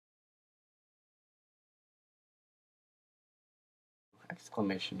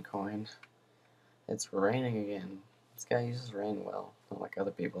exclamation coin. It's raining again. This guy uses rain well, not like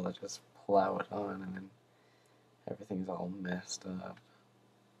other people that just plow it on and then everything's all messed up.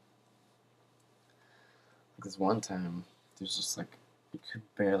 Like this one time, there's just like, you could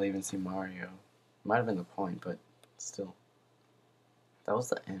barely even see Mario. Might have been the point, but still. That was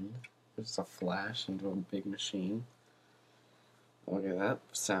the end. It was just a flash into a big machine. Okay, that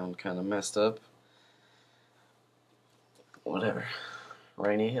sound kind of messed up. Whatever.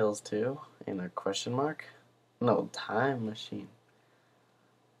 Rainy Hills 2? And a question mark? No, time machine.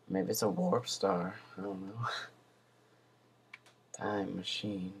 Maybe it's a warp star. I don't know. Time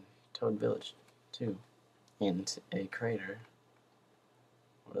machine. Toad Village 2. And a crater.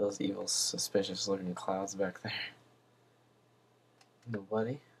 What are those evil, suspicious looking clouds back there?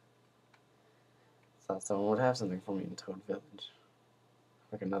 Nobody? Thought someone would have something for me in Toad Village.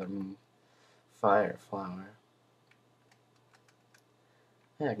 Like another fire flower.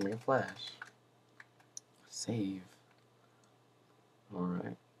 Yeah, I can make a flash. Save.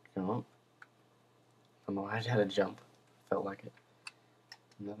 Alright, jump. I don't know why I had to jump. Felt like it.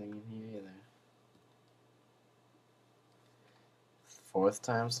 Nothing in here either. Fourth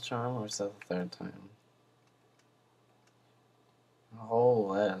time's the charm, or is that the third time?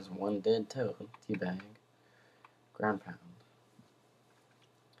 Oh, that is one dead toad. Teabag. Ground pound.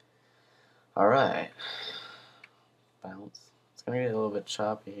 Alright. Bounce. It's gonna get a little bit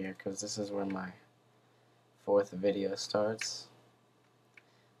choppy here because this is where my fourth video starts.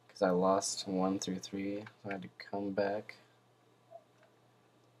 Because I lost 1 through 3, so I had to come back.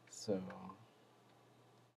 So